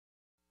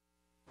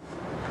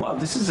Wow,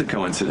 this is a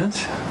coincidence.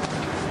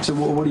 So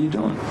what are you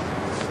doing?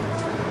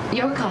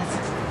 Yoga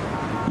class.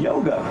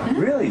 Yoga? Mm-hmm.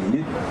 Really?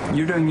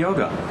 You're doing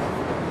yoga?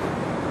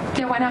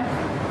 Yeah, why not?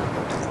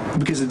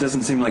 Because it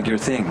doesn't seem like your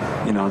thing.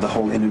 You know, the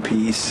whole inner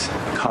peace,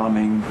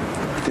 calming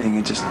thing.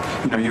 It just,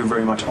 you know, you're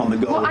very much on the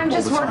go. Well, I'm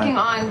just all the working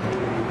time.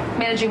 on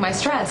managing my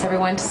stress.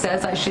 Everyone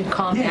says I should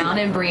calm down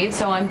and breathe,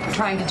 so I'm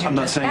trying to do I'm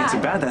not just saying that. it's a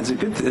bad.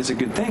 It's a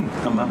good thing.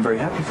 I'm very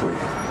happy for you,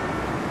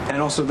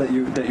 and also that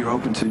you're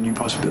open to new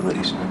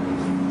possibilities.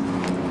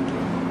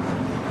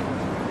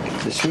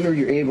 The sooner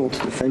you're able to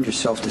defend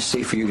yourself, the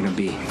safer you're going to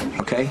be.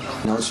 Okay?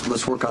 Now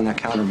let's work on that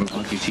counter move.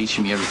 Look, you're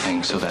teaching me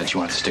everything so that you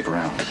want to stick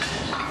around.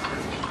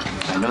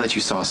 I know that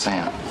you saw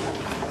Sam.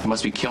 You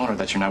must be killing her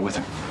that you're not with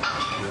her.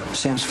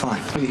 Sam's fine.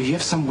 Look, if you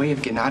have some way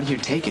of getting out of here,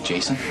 take it,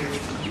 Jason.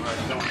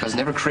 I was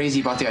never crazy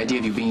about the idea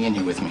of you being in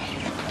here with me.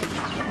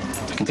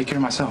 I can take care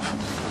of myself.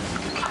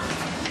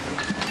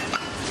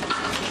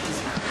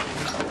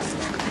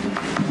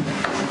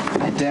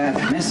 My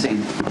dad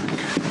missing.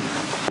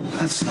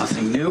 That's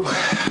nothing new.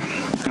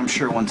 I'm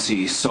sure once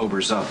he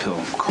sobers up,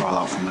 he'll crawl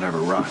out from whatever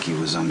rock he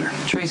was under.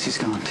 Tracy's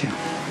gone, too.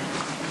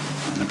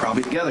 And they're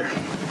probably together.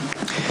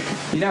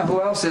 You know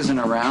who else isn't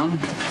around?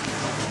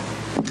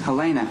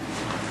 Helena.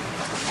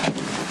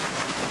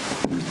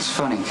 It's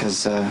funny,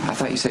 because I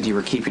thought you said you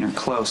were keeping her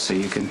close so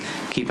you could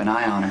keep an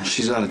eye on her.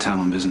 She's out of town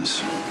on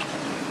business.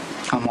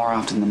 Oh, more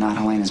often than not,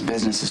 Helena's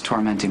business is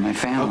tormenting my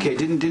family. Okay,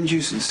 didn't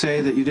you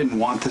say that you didn't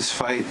want this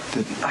fight?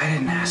 I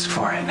didn't ask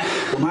for it.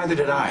 Well, neither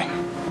did I.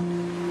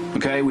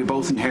 Okay, we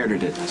both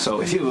inherited it.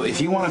 So if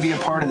you want to be a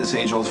part of this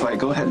age-old fight,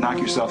 go ahead and knock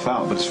yourself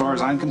out. But as far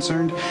as I'm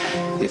concerned,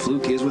 if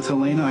Luke is with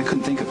Helena, I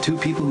couldn't think of two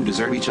people who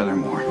deserve each other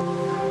more.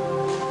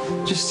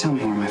 Just tell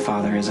me where my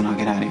father is and I'll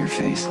get out of your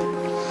face.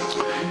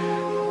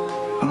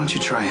 Why don't you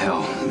try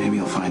hell? Maybe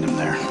you'll find him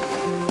there.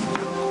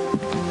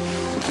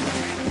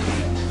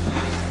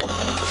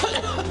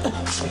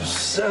 You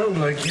sound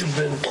like you've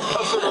been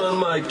puffing on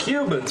my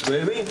Cubans,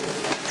 baby.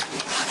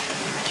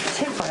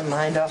 Take my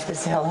mind off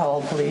this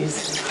hellhole,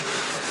 please.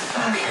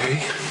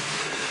 Okay.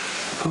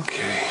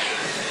 Okay.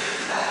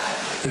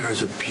 There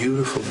is a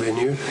beautiful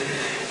vineyard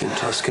in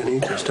Tuscany,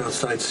 just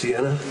outside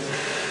Siena.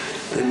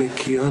 They make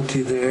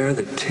Chianti there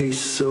that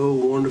tastes so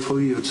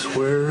wonderful you'd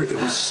swear it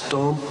was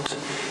stomped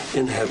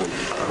in heaven.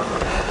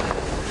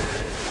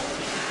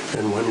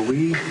 And when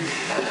we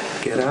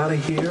get out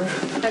of here...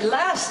 At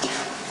last!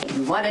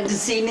 You wanted to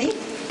see me?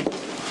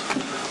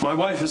 My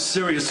wife is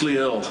seriously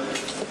ill.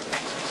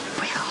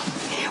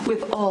 Well,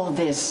 with all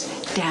this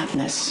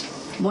dampness,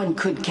 one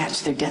could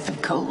catch their death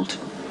of cold.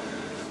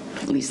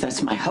 At least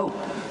that's my hope.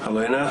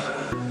 Helena,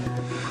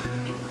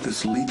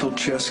 this lethal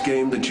chess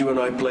game that you and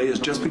I play is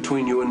just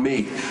between you and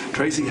me.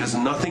 Tracy has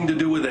nothing to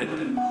do with it.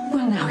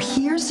 Well, now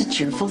here's a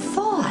cheerful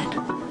thought.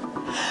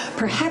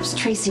 Perhaps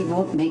Tracy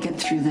won't make it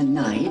through the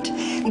night,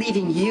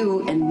 leaving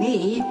you and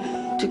me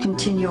to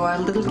continue our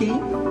little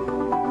game.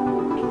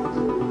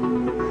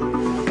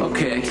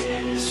 Okay,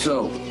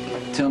 so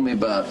tell me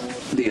about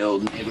the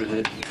old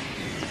neighborhood.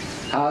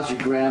 How's your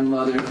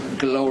grandmother,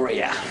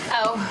 Gloria?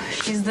 Oh,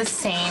 she's the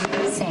same.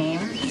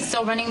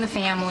 Still running the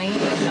family.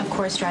 Of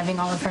course, driving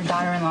all of her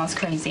daughter-in-laws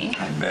crazy.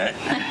 I bet.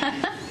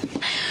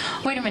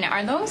 Wait a minute,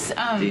 are those,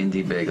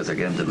 D&D bagels I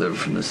get them delivered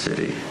from the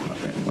city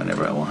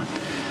whenever I want.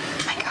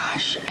 my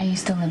gosh, I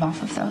used to live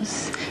off of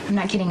those. I'm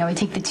not kidding. I would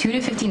take the 2 to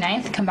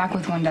 59th, come back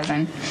with 1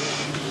 dozen.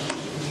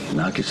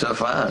 Knock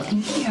yourself out.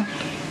 Thank you.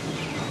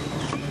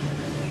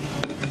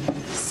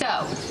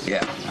 So,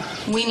 Yeah.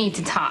 we need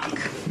to talk.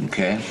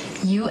 Okay.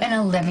 You and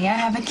Olivia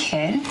have a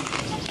kid,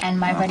 and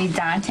my buddy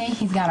Dante,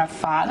 he's got a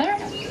father?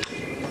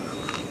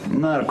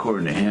 Not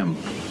according to him,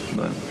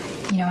 but...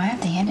 You know, I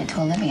have to hand it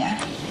to Olivia.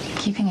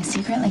 Keeping a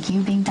secret like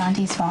you being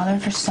Dante's father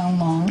for so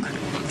long.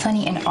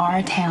 Funny, in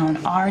our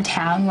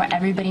town where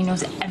everybody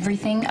knows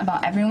everything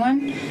about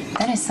everyone,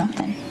 that is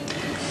something.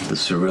 The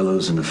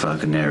Cirillos and the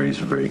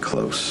Falconeris are very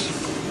close.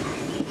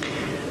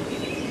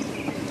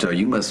 So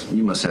you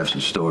must have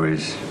some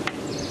stories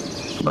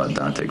about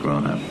Dante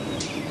growing up.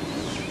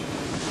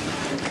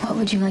 What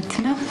would you like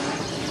to know?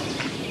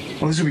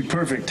 Well, this would be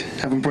perfect.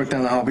 Have him break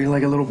down the hall. Be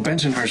like a little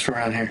Bensonhurst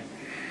around here.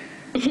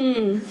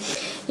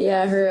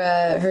 Yeah,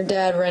 her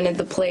dad rented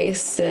the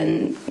place,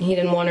 and he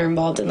didn't want her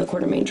involved in the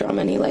Quartermain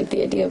drama, and he liked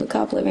the idea of a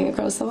cop living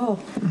across the hall.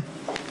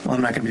 Well,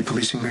 I'm not going to be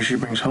policing who she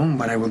brings home,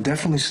 but I will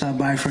definitely stop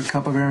by for a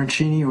cup of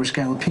arancini or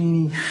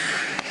scallopini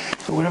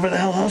or whatever the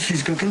hell else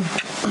she's cooking.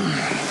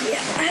 Yeah,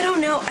 I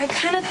don't know. I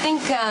kind of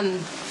think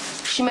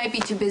she might be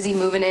too busy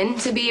moving in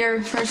to be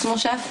your personal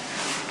chef.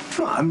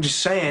 Well, I'm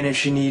just saying, if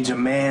she needs a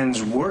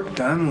man's work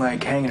done,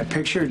 like hanging a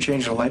picture or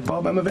changing a light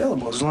bulb, I'm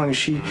available as long as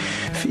she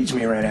feeds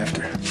me right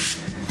after.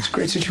 It's a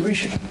great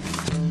situation.